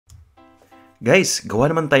Guys, gawa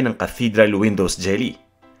naman tayo ng Cathedral Windows Jelly.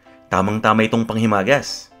 Tamang-tama itong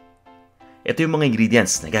panghimagas. Ito yung mga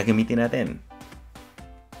ingredients na gagamitin natin.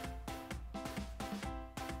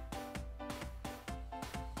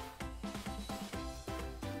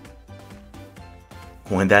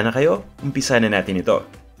 Kung handa na kayo, umpisa na natin ito.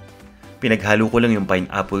 Pinaghalo ko lang yung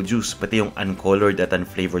pineapple juice pati yung uncolored at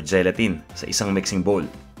unflavored gelatin sa isang mixing bowl.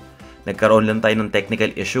 Nagkaroon lang tayo ng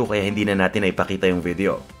technical issue kaya hindi na natin naipakita yung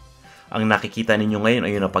video. Ang nakikita ninyo ngayon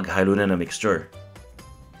ay yung napaghalo na mixture.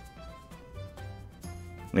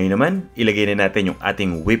 Ngayon naman, ilagay na natin yung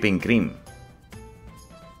ating whipping cream.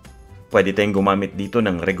 Pwede tayong gumamit dito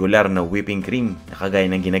ng regular na whipping cream na kagaya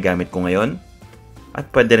ng ginagamit ko ngayon.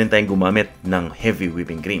 At pwede rin tayong gumamit ng heavy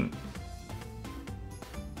whipping cream.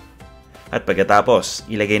 At pagkatapos,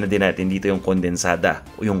 ilagay na din natin dito yung kondensada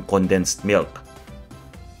o yung condensed milk.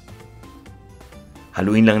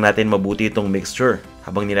 Haluin lang natin mabuti itong mixture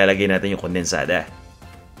habang nilalagay natin yung kondensada.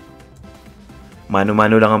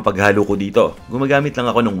 Mano-mano lang ang paghalo ko dito. Gumagamit lang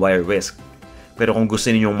ako ng wire whisk. Pero kung gusto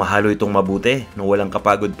ninyong mahalo itong mabuti nang walang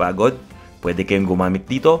kapagod-pagod, pwede kayong gumamit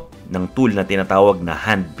dito ng tool na tinatawag na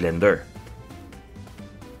hand blender.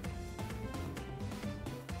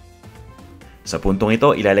 Sa puntong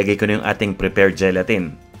ito, ilalagay ko na yung ating prepared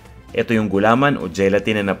gelatin. Ito yung gulaman o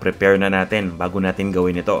gelatin na na-prepare na natin bago natin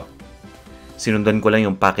gawin ito. Sinundan ko lang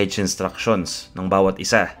yung package instructions ng bawat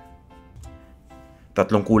isa.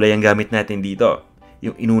 3 kulay ang gamit natin dito.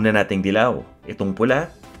 Yung inuna nating dilaw, itong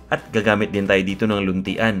pula, at gagamit din tayo dito ng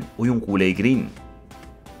luntian o yung kulay green.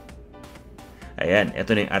 Ayan,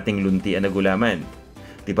 ito na yung ating luntian na gulaman.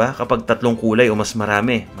 Diba? Kapag 3 kulay o mas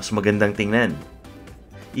marami, mas magandang tingnan.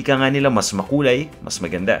 Ika nga nila mas makulay, mas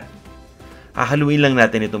maganda. Hahaluin lang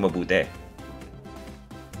natin ito mabuti.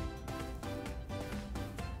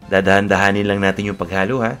 Dadahan-dahanin lang natin yung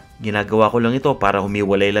paghalo ha. Ginagawa ko lang ito para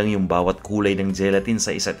humiwalay lang yung bawat kulay ng gelatin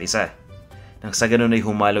sa isa't isa. Nang sa ganun ay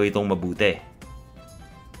humalo itong mabuti.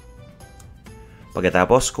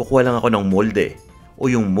 Pagkatapos, kukuha lang ako ng molde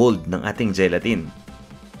o yung mold ng ating gelatin.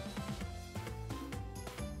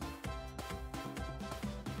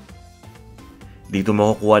 Dito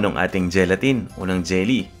makukuha ng ating gelatin o ng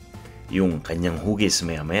jelly, yung kanyang hugis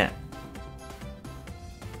maya-maya.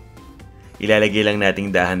 Ilalagay lang nating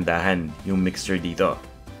dahan-dahan yung mixture dito.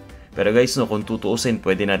 Pero guys, kung tutuusin,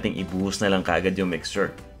 pwede nating ibuhos na lang kaagad yung mixture.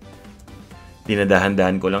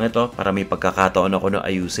 Dinadahan-dahan ko lang ito para may pagkakataon ako na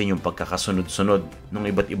ayusin yung pagkakasunod-sunod ng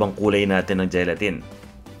iba't ibang kulay natin ng gelatin.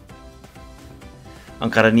 Ang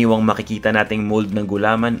karaniwang makikita nating mold ng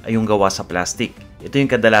gulaman ay yung gawa sa plastic. Ito yung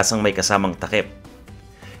kadalasang may kasamang takip.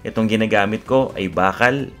 Itong ginagamit ko ay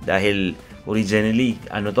bakal dahil originally,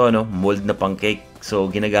 mold na pancake. So,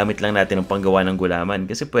 ginagamit lang natin ang panggawa ng gulaman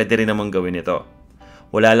kasi pwede rin namang gawin ito.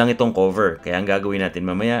 Wala lang itong cover, kaya ang gagawin natin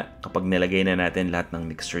mamaya kapag nalagay na natin lahat ng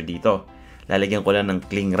mixture dito, lalagyan ko lang ng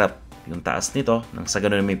cling wrap yung taas nito nang sa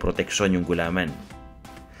ganun may proteksyon yung gulaman.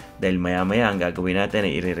 Dahil maya-maya ang gagawin natin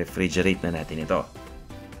ay i-refrigerate na natin ito.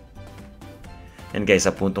 And guys,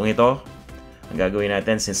 sa puntong ito, ang gagawin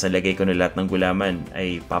natin since nalagay ko na lahat ng gulaman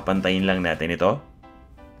ay papantayin lang natin ito.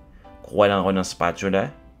 Kukuha lang ako ng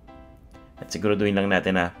spatula at siguraduhin lang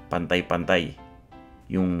natin na pantay-pantay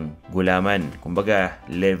yung gulaman. Kumbaga,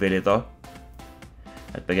 level ito.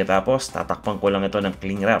 At pagkatapos, tatakpan ko lang ito ng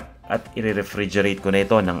cling wrap at i-refrigerate ko na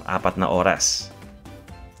ito ng 4 na oras.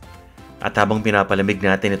 At habang pinapalamig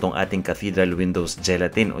natin itong ating Cathedral Windows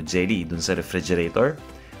Gelatin o Jelly dun sa refrigerator,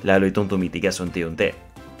 lalo itong tumitigas unti-unti.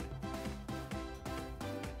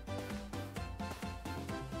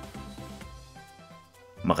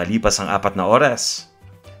 Makalipas ang 4 na oras,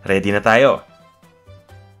 ready na tayo.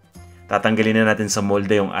 Tatanggalin na natin sa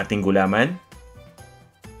molde yung ating gulaman.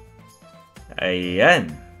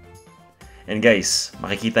 Ayan. And guys,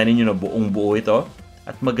 makikita ninyo na buong buo ito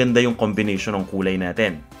at maganda yung combination ng kulay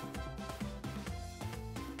natin.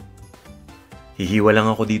 Hihiwa lang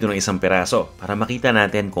ako dito ng isang piraso para makita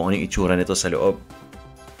natin kung ano yung itsura nito sa loob.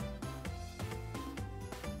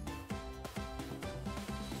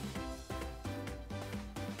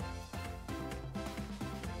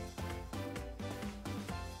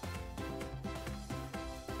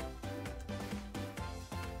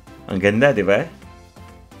 Ang ganda, di ba?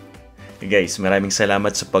 Guys, maraming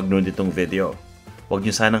salamat sa pagnood nitong video. Huwag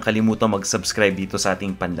niyo sanang kalimutang mag-subscribe dito sa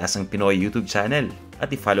ating Panlasang Pinoy YouTube channel at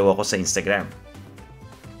i-follow ako sa Instagram.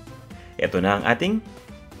 Ito na ang ating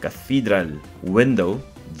Cathedral Window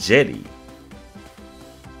Jelly.